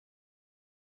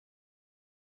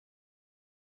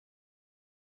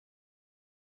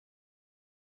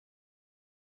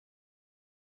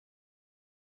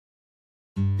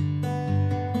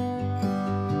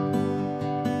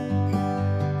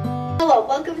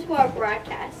welcome to our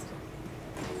broadcast.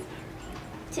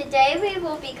 Today we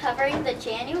will be covering the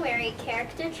January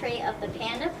character trait of the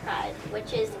Panda Pride,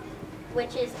 which is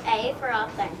A for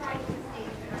authentic.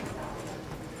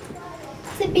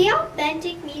 To be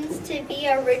authentic means to be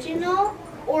original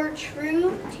or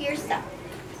true to yourself.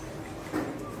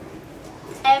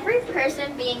 Every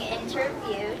person being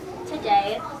interviewed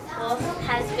today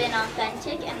has been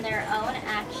authentic in their own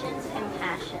actions and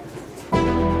passions.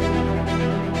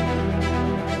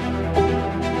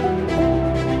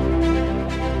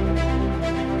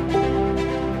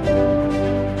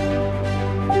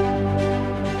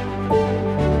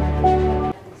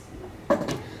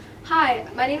 Hi,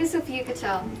 my name is Sophia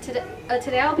Cattell.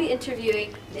 Today I'll be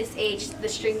interviewing Miss H, the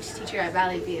strings teacher at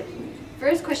Valley View.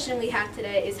 First question we have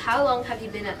today is, how long have you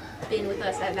been with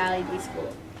us at Valley View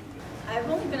School? I've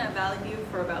only been at Valley View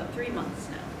for about 3 months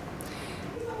now.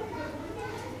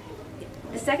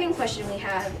 The second question we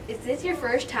have, is this your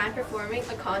first time performing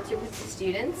a concert with the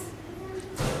students?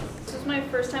 This was my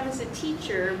first time as a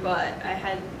teacher, but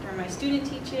for my student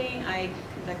teaching, I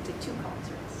conducted 2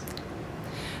 concerts.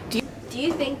 Do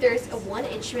you think there's one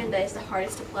instrument that is the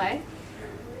hardest to play?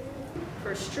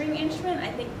 For a string instrument,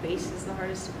 I think bass is the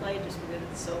hardest to play just because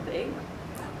it's so big.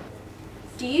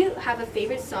 Do you have a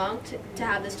favorite song to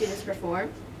have the students perform?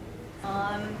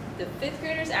 The 5th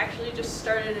graders actually just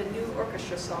started a new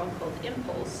orchestra song called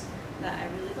Impulse that I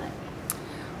really like.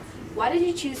 Why did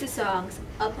you choose the songs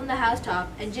Up on the Housetop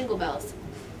and Jingle Bells?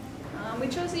 We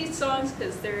chose these songs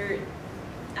because they're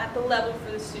at the level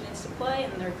for the students to play,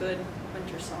 and they're good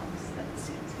winter songs that the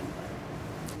students can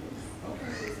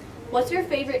play. What's your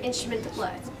favorite instrument to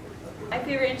play? My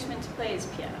favorite instrument to play is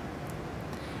piano.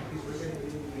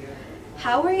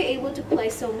 How were you able to play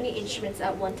so many instruments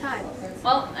at one time?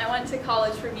 Well, I went to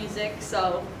college for music,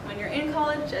 so when you're in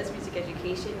college as music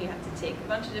education, you have to take a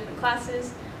bunch of different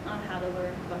classes on how to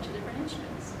learn a bunch of different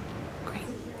instruments. Great.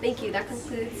 Thank you. That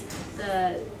concludes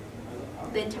the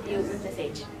interview with Miss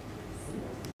H.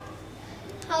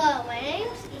 Hello, my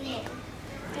name's Ian,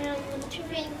 and I'm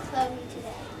interviewing Chloe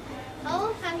today. How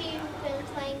long have you been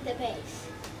playing the bass?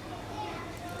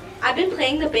 I've been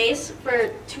playing the bass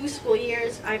for 2 school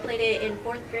years. I played it in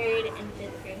 4th grade and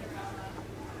 5th grade.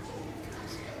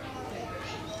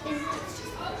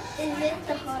 Is it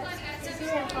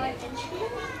a hard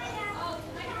instrument?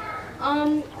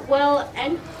 Well,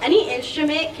 any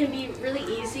instrument can be really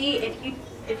easy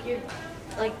if you're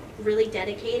like really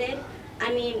dedicated.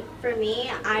 I mean, for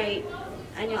me, I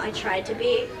know I tried to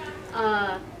be.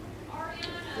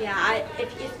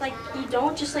 If like you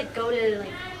don't just like go to like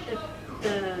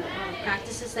the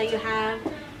practices that you have,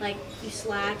 like you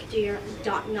slack,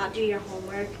 not do your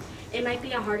homework, it might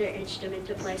be a harder instrument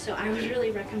to play. So I would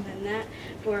really recommend that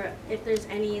for if there's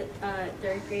any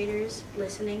 3rd graders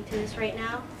listening to this right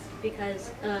now,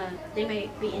 because they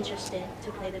might be interested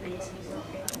to play the bass in 4th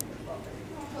grade.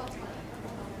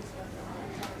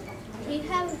 Do you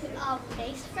have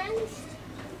bass friends?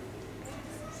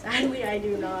 Sadly, I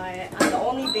do not. I'm the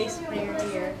only bass player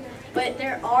here. But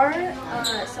there are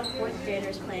some 4th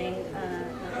graders playing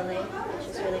ukulele, which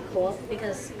is really cool,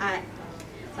 because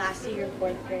last year in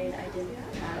 4th grade,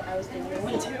 I was the only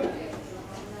one too.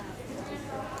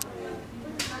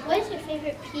 What is your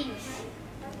favorite piece?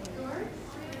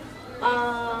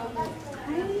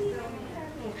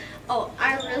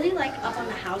 I really like Up on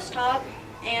the Housetop,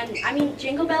 and I mean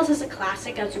Jingle Bells is a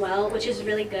classic as well, which is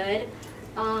really good.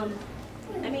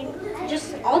 I mean,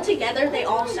 just all together, they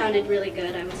all sounded really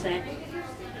good, I would say.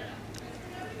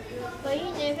 Were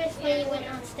you nervous when you went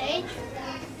on stage?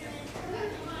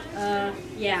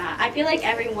 Yeah, I feel like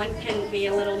everyone can be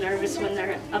a little nervous when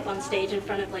they're up on stage in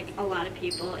front of like a lot of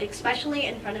people, especially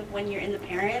in front of when you're in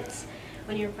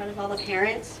front of all the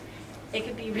parents. It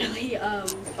could be really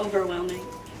overwhelming.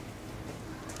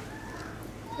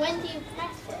 When do you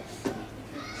practice?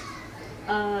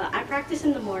 I practice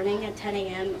in the morning at 10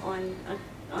 a.m.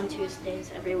 on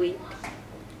Tuesdays every week.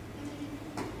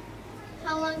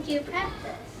 How long do you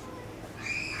practice?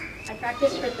 I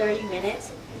practice for 30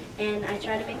 minutes, and I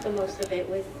try to make the most of it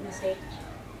with Miss H.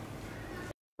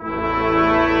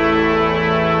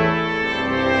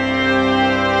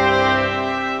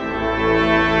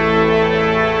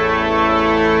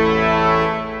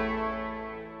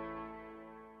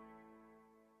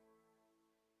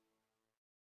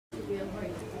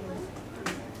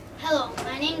 Hello,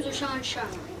 my name is Rashawn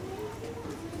Sharma,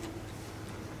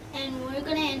 and we're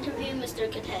going to interview Mr.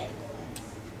 Kate.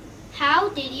 How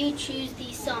did you choose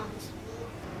these songs?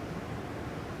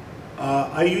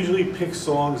 I usually pick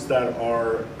songs that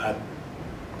are at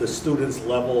the student's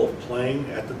level of playing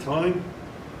at the time.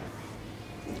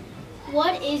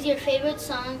 What is your favorite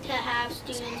song to have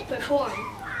students perform?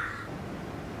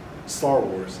 Star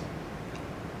Wars.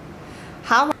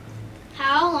 How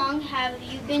long have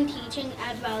you been teaching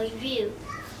at Valley View?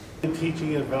 I've been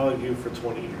teaching at Valley View for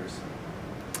 20 years.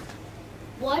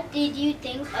 What did you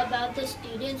think about the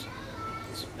students'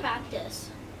 practice?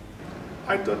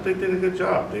 I thought they did a good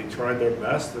job. They tried their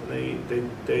best, and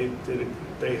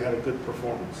they had a good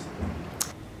performance.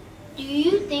 Do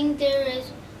you think there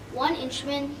is one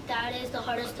instrument that is the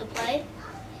hardest to play?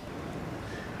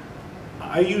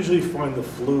 I usually find the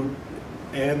flute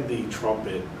and the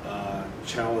trumpet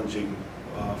challenging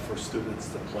for students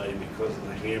to play because of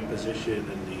the hand position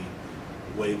and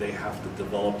the way they have to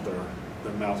develop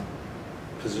their mouth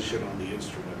position on the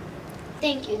instrument.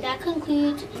 Thank you. That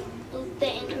concludes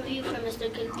the interview for Mr.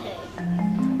 Gute.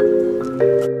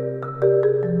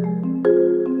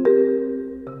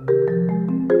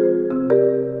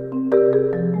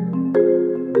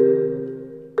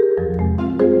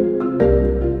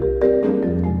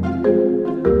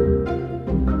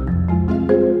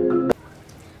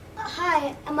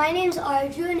 Hi, my name's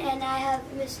Arjun and I have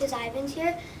Mrs. Ivins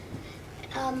here.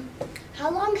 How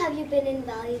long have you been in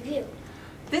Valley View?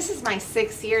 This is my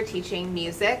 6th year teaching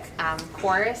music,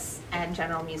 chorus, and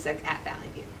general music at Valley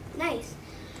View. Nice.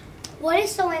 What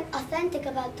is so authentic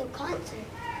about the concert?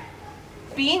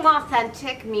 Being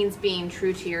authentic means being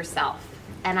true to yourself.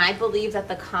 And I believe that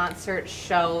the concert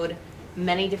showed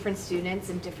many different students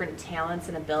and different talents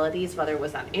and abilities, whether it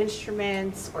was on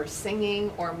instruments or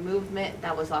singing or movement,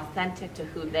 that was authentic to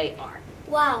who they are.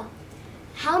 Wow.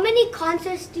 How many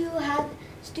concerts do you have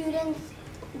students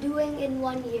doing in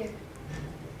 1 year?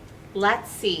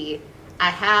 Let's see. I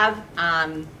have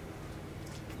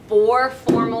 4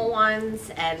 formal ones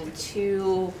and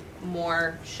 2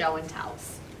 more show and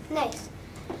tells. Nice.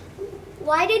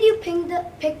 Why did you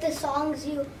pick the songs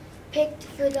you picked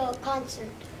for the concert?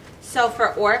 So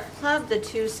for Orff Club, the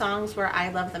 2 songs were I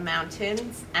Love the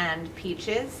Mountains and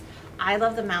Peaches. I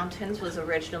Love the Mountains was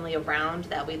originally a round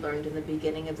that we learned in the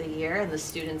beginning of the year, and the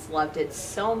students loved it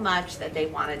so much that they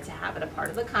wanted to have it a part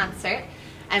of the concert.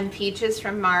 And Peaches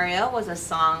from Mario was a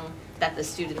song that the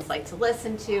students like to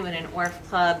listen to, and in Orff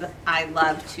Club, I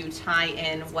love to tie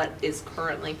in what is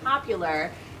currently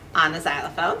popular on the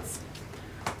xylophones.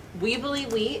 We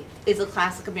Believe We is a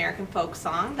classic American folk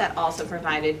song that also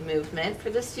provided movement for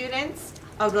the students.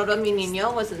 Aurora Mi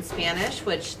Niño was in Spanish,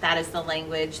 which that is the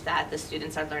language that the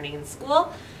students are learning in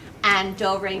school. And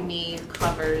Do Re Mi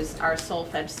covers our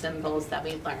solfege symbols that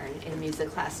we learn in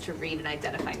music class to read and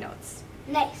identify notes.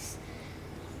 Nice.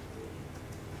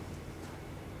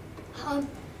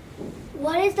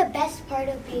 What is the best part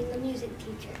of being a music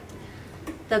teacher?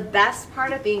 The best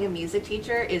part of being a music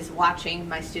teacher is watching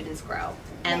my students grow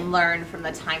and learn from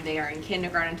the time they are in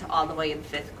kindergarten to all the way in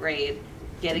 5th grade,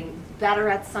 getting better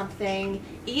at something,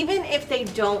 even if they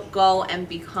don't go and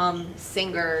become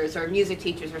singers or music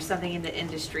teachers or something in the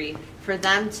industry, for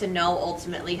them to know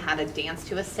ultimately how to dance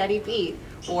to a steady beat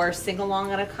or sing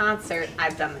along at a concert,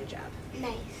 I've done my job.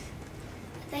 Nice.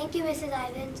 Thank you, Mrs.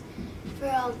 Ivins,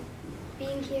 for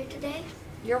being here today.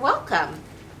 You're welcome.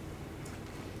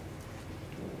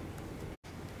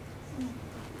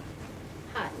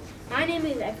 Hi, my name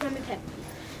is Ekram McKenna.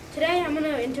 Today I'm going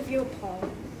to interview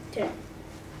Paul today.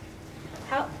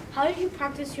 How did you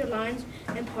practice your lines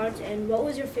and parts, and what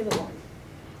was your favorite one?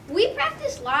 We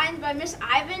practice lines by Miss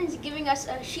Ivins giving us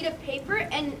a sheet of paper,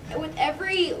 and with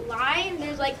every line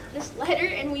there's like this letter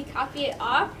and we copy it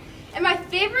off. And my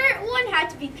favorite one had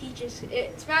to be Peaches.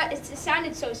 It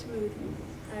sounded so smooth.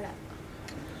 I know.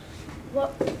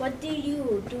 What do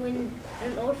you do in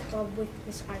an Orff Club with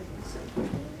Miss Ivins?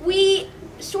 We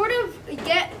sort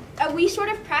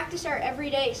of practice our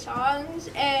everyday songs,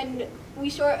 and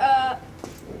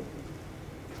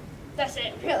that's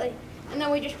it, really. And then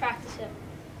we just practice it.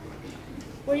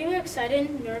 Were you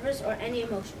excited, nervous, or any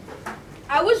emotion?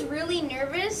 I was really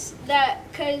nervous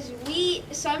because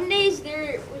some days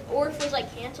Orff was like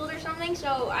canceled or something,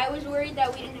 so I was worried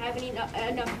that we didn't have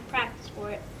enough practice for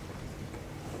it.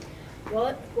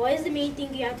 What is the main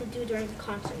thing you had to do during the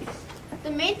concert?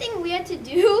 The main thing we had to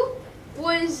do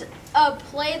was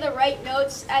play the right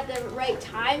notes at the right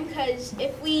time, because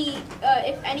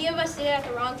if any of us did it at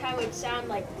the wrong time, it would sound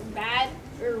like bad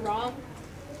or wrong.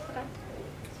 Okay.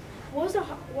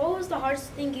 What was the hardest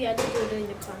thing you had to do during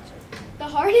the concert? The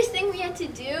hardest thing we had to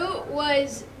do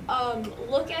was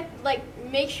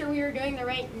make sure we were doing the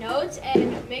right notes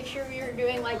and make sure we were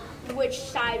doing which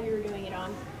side we were doing it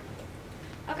on.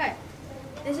 Okay.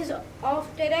 This is all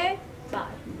for today. Bye.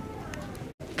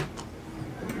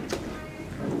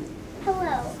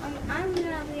 Hello, I'm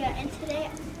Rabia, and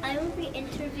today I will be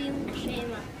interviewing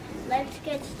Shema. Let's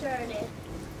started.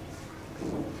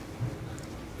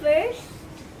 First,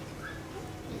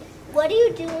 what do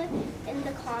you do in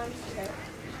the concert?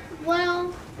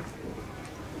 Well,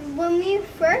 when we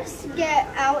first get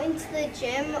out into the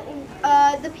gym,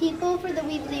 the people for the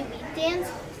Weebly Week dance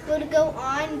would go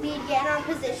on, we'd get in our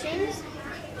positions,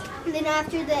 and then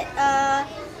after the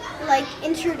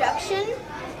introduction,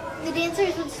 the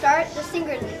dancers would start, the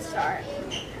singers would start.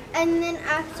 And then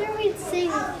after we'd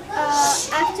sing,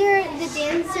 after the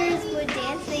dancers would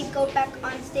dance, they'd go back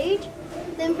on stage.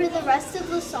 Then for the rest of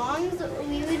the songs,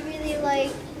 we would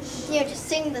really just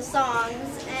sing the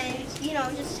songs and,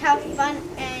 just have fun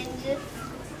and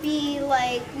be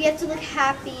we have to look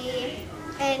happy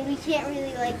and we can't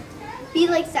really be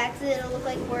sad because it'll look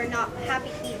like we're not happy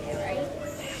to be there, right?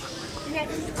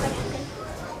 Next question.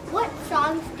 What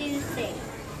songs do you sing?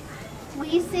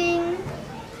 We sing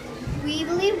We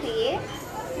Believe We,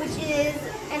 which is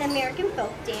an American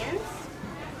folk dance,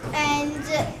 and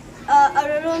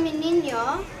Arroyo Mi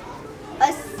Niño,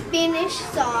 a Spanish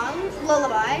song,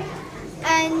 lullaby,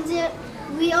 and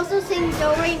we also sing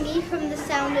Do Re Mi from The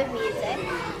Sound of Music.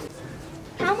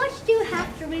 How much do you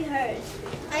have to rehearse?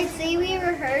 I'd say we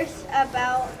rehearse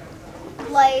about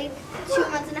 2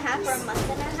 months and a half or a month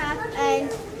and a half, and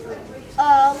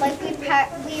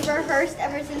we rehearsed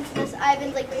ever since Miss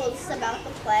Ivan's told us about the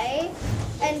play,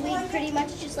 and we pretty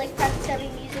much just practice every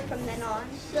music from then on.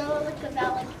 So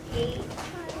about 8.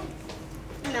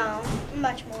 No,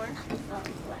 much more.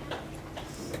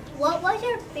 What was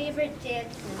your favorite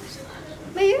dance move?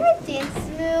 My favorite dance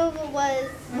move was,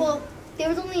 there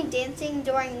was only dancing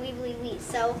during Weebly Week,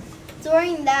 so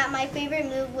during that, my favorite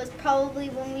move was probably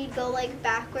when we go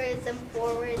backwards and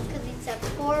forwards, because we'd step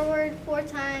forward 4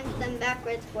 times, then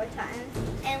backwards 4 times.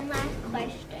 And last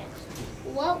question,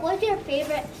 what was your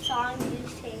favorite song you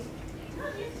sing?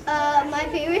 My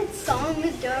favorite song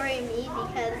was Do Re Mi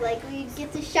because we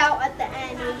get to shout at the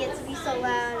end, and we get to be so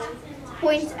loud and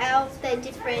point out the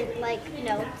different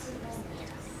notes.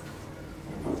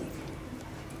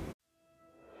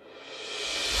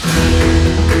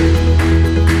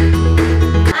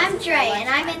 Dre, and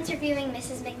I'm interviewing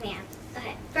Mrs. McMahon.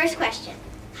 Okay, first question.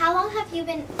 How long have you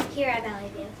been here at Valley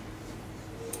View?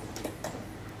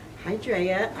 Hi,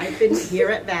 Drea. I've been here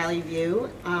at Valley View.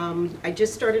 I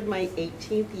just started my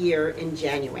 18th year in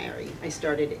January. I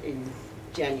started in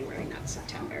January, not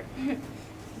September.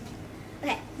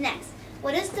 Okay, next.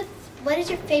 What is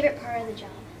your favorite part of the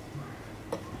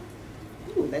job?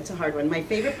 Ooh, that's a hard one. My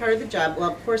favorite part of the job,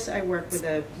 well, of course, I work with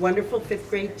a wonderful 5th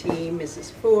grade team,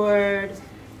 Mrs. Ford,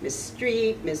 Miss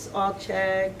Street, Miss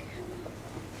Alchek,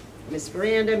 Miss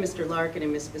Veranda, Mr. Larkin,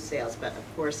 and Miss Vasales. But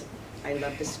of course, I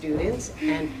love the students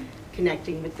and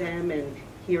connecting with them and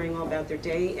hearing all about their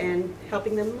day and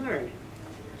helping them learn.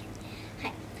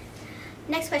 Okay.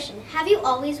 Next question. Have you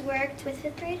always worked with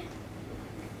 5th grade?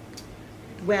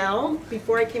 Well,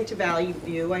 before I came to Valley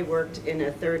View, I worked in a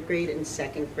 3rd grade and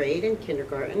 2nd grade and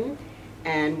kindergarten.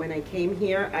 And when I came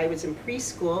here, I was in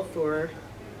preschool for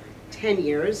 10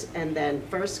 years, and then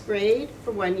 1st grade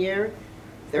for 1 year,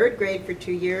 3rd grade for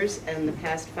 2 years, and the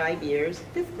past 5 years,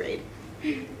 5th grade.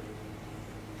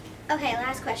 Okay,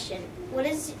 last question. What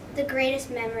is the greatest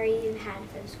memory you've had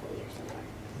for the school year so far?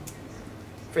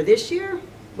 For this year?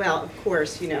 Well, of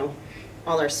course,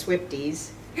 all our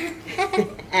Swifties.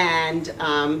 And,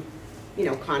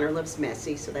 Connor loves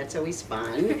Messi, so that's always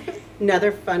fun.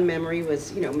 Another fun memory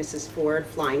was, Mrs. Ford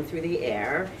flying through the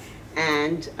air.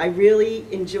 And I really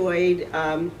enjoyed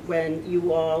when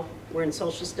you all were in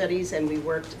social studies and we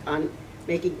worked on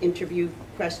making interview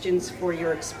questions for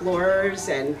your explorers,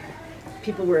 and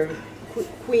people were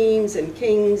queens and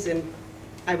kings, and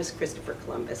I was Christopher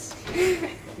Columbus.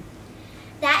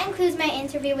 That includes my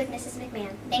interview with Mrs.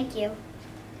 McMahon. Thank you.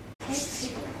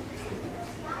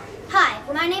 Hi,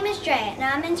 my name is Dre, and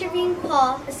I'm interviewing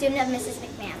Paul, a student of Mrs.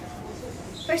 McMahon.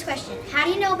 First question, how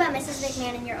do you know about Mrs.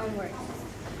 McMahon in your own words?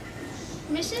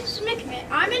 Mrs. McMahon,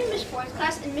 I'm in Miss Ford's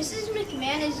class, and Mrs.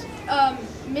 McMahon is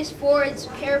Miss Ford's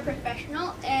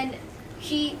paraprofessional, and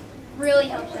she really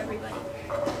helps everybody.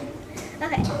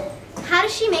 Okay, how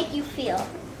does she make you feel?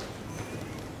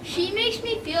 She makes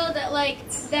me feel that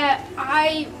that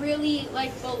I really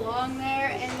belong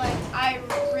there, and I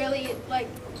really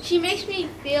she makes me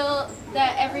feel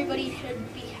that everybody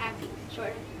should be happy, sort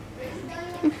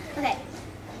of. Okay.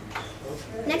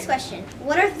 Next question.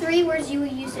 What are 3 words you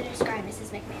would use to describe Mrs.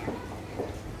 McMahon?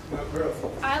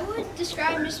 I would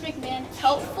describe Miss McMahon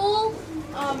helpful,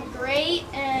 great,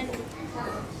 and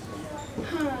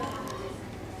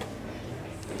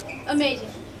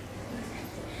amazing.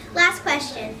 Last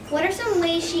question. What are some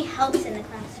ways she helps in the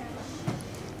classroom?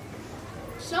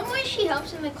 Some way she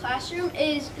helps in the classroom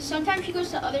is sometimes she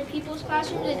goes to other people's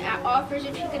classrooms and offers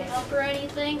if she could help or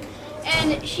anything.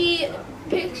 And she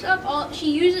picks up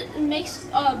makes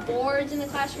boards in the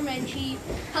classroom, and she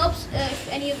helps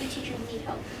if any of the teachers need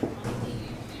help.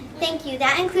 Thank you.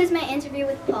 That includes my interview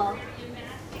with Paul.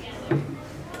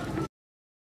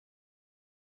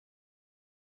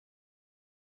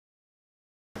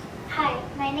 Hi,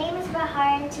 my name is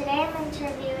Bahar, and today I'm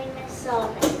interviewing Ms.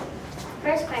 Sullivan.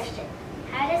 First question,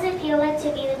 how does it feel like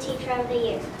to be the teacher of the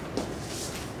year?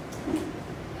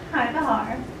 Hi,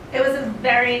 Bahar. It was a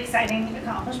very exciting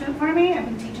accomplishment for me. I've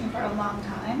been teaching for a long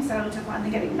time, so to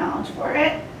finally get acknowledged for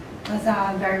it was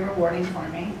very rewarding for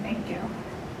me. Thank you.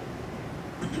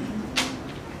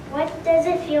 What does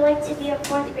it feel like to be a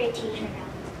 4th grade teacher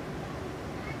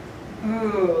now?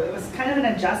 Ooh, it was kind of an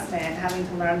adjustment having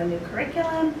to learn the new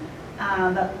curriculum,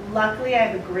 but luckily I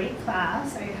have a great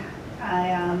class.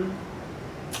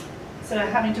 So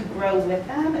having to grow with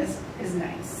them is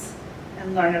nice,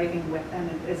 and learn everything with them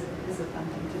is a fun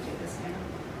thing to do this year.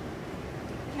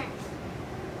 Nice.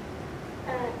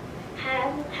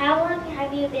 How long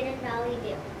have you been in Valley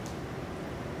View?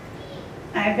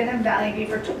 I've been in Valley View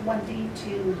for 22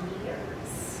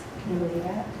 years. Can you believe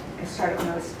it? I started when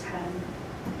I was 10.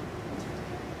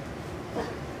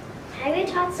 Have you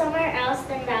taught somewhere else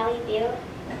than Valley View?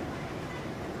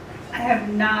 I have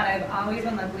not. I've always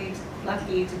been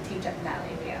lucky to teach at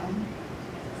Valley View.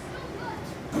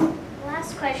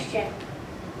 Last question.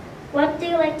 What do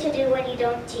you like to do when you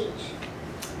don't teach?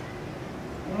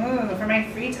 Ooh, for my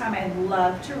free time, I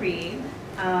love to read.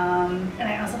 And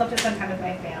I also love to spend time with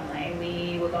my family.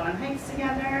 We will go on hikes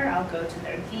together. I'll go to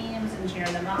their games and cheer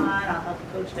them on. I'll help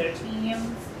coach their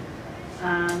teams.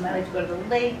 I like to go to the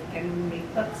lake and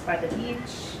read books by the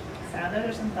beach. So those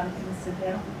are some fun things to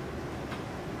do.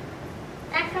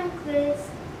 That concludes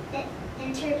the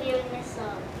interviewing Ms.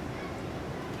 Sullivan.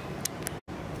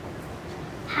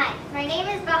 Hi, my name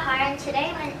is Bahar, and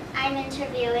today I'm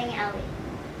interviewing Ellie.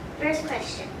 First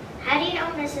question, how do you know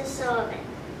Mrs. Sullivan?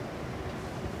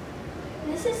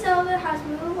 Mrs. Sullivan has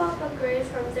moved up a grade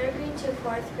from 3rd grade to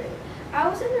 4th grade. I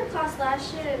was in her class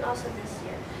last year and also this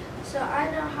year, so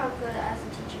I know how good as a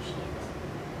teacher she is.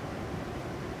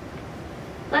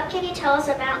 What can you tell us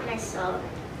about Ms. Sullivan?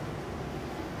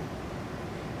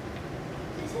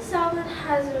 Mrs. Sullivan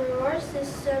has a reward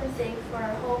system thing for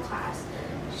our whole class.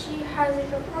 She has a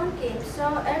coupon game,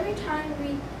 so every time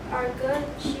we are good,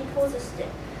 she pulls a stick.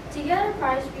 To get a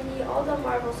prize, we need all the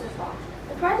marbles to fall.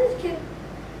 The prizes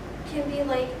can be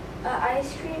like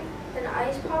ice cream, an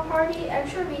ice pop party,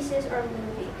 extra recess, or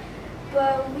movie.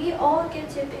 But we all get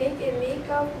to pick and make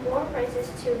up more prizes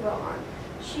to vote on.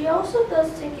 She also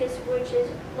does tickets, which is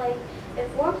like if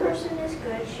one person is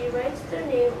good, she writes their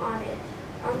name on it.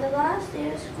 On the last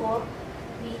day of school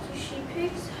week, she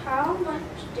picks how much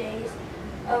days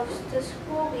of the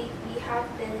school week we have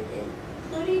been in,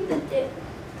 including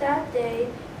that day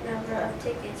number of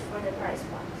tickets for the prize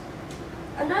box.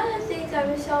 Another thing that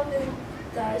Ms. Sullivan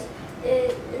does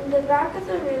is in the back of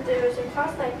the room there is a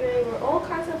class library where all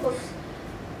kinds of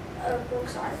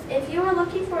books are. If you are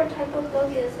looking for a type of book,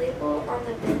 it is labeled on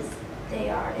the bins they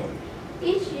are in.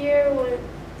 Each year when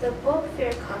the book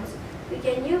fair comes, we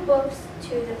get new books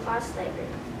to the class library.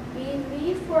 We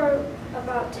read for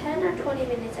about 10 or 20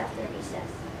 minutes after recess.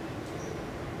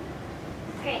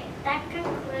 Great, that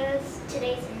concludes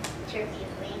today's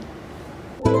interviewing.